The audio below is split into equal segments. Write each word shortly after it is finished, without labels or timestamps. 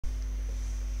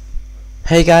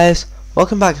Hey guys,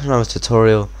 welcome back to another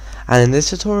tutorial, and in this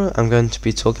tutorial I'm going to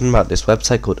be talking about this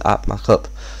website called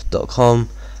appmockup.com,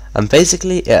 and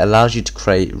basically it allows you to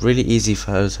create really easy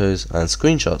photos and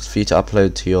screenshots for you to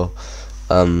upload to your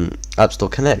App Store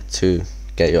Connect to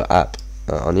get your app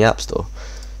on the App Store.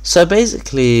 So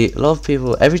basically a lot of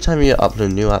people, every time you upload a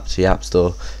new app to the App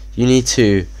Store, you need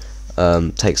to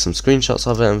take some screenshots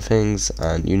of it and things,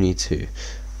 and you need to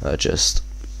just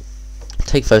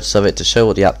take photos of it to show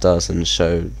what the app does and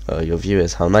show your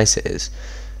viewers how nice it is.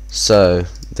 So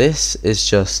this is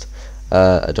just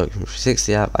a Document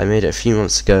 360 app. I made it a few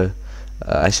months ago.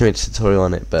 I actually made a tutorial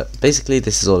on it, but basically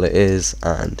this is all it is.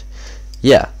 And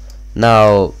yeah,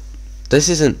 now this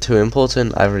isn't too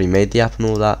important. I've already made the app and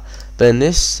all that, but in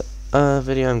this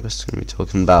video I'm just going to be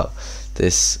talking about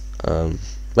this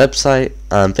website,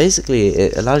 and basically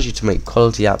it allows you to make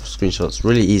quality app screenshots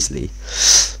really easily.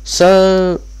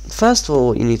 So first of all,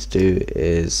 what you need to do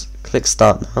is click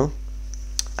Start Now,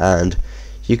 and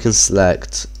you can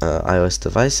select iOS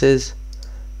devices.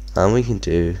 And what you can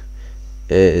do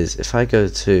is, if I go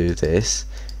to this,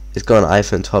 it's got an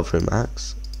iPhone 12 Pro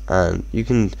Max, and you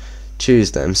can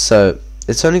choose them. So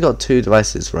it's only got 2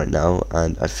 devices right now,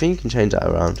 and I think you can change that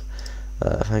around.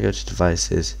 If I go to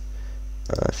devices,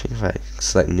 I think if I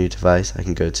select new device, I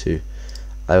can go to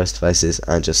iOS devices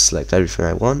and just select everything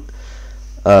I want.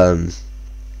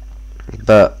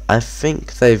 But I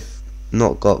think they've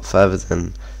not got further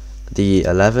than the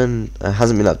 11. It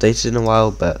hasn't been updated in a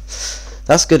while, but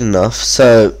that's good enough.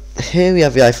 So here we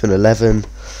have the iPhone 11,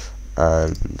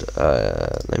 and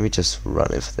let me just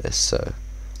run it for this. So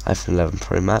iPhone 11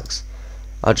 Pro Max,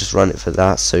 I'll just run it for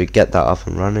that, so you get that up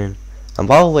and running. And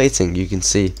while waiting, you can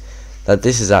see that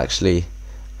this is actually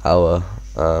our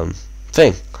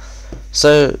thing.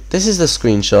 So this is the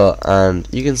screenshot, and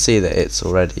you can see that it's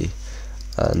already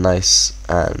nice,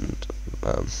 and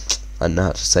I don't know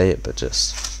how to say it, but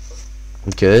just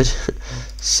good.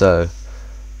 So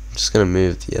I'm just going to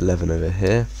move the 11 over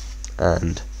here,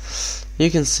 and you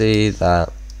can see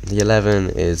that the 11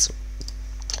 is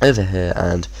over here,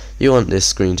 and you want this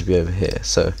screen to be over here.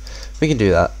 So we can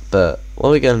do that, but what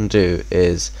we're going to do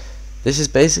is, this is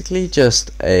basically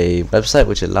just a website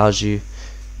which allows you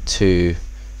to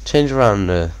change around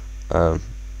the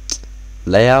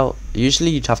layout.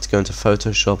 Usually you'd have to go into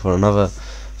Photoshop or another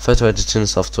photo editing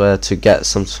software to get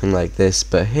something like this,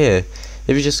 but here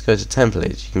if you just go to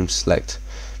templates, you can select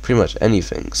pretty much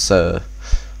anything. So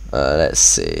let's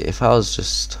see, if I was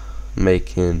just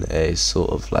making a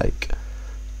sort of like,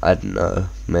 I don't know,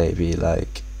 maybe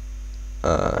like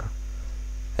a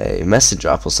message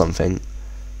app or something,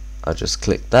 I'll just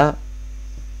click that,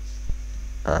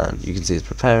 and you can see it's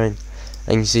preparing,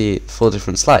 and you can see 4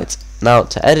 different slides. Now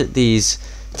to edit these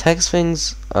text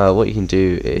things, what you can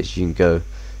do is you can go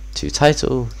to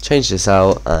title, change this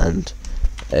out, and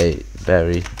a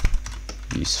very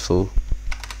useful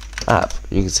app.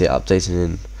 You can see it updating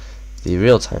in the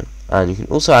real time, and you can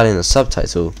also add in a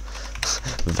subtitle.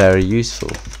 Very useful,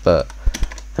 but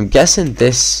I'm guessing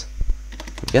this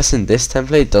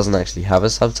template doesn't actually have a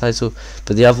subtitle,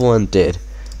 but the other one did.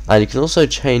 And you can also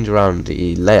change around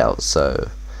the layout, so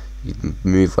you can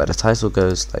move where the title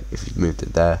goes. Like if you moved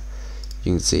it there,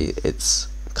 you can see it's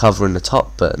covering the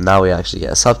top, but now we actually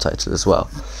get a subtitle as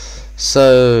well.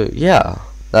 So yeah,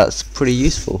 that's pretty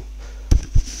useful.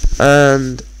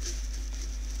 And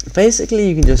basically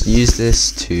you can just use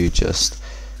this to just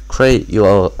create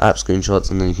your app screenshots,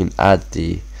 and then you can add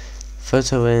the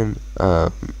photo in.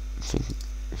 I think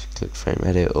if you click frame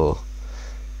edit or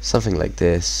something like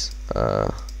this,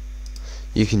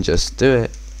 you can just do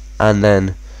it, and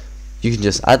then you can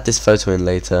just add this photo in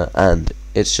later, and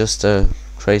it's just a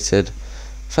created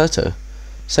photo.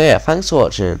 So yeah, thanks for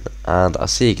watching, and I'll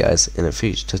see you guys in a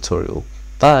future tutorial.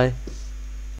 Bye.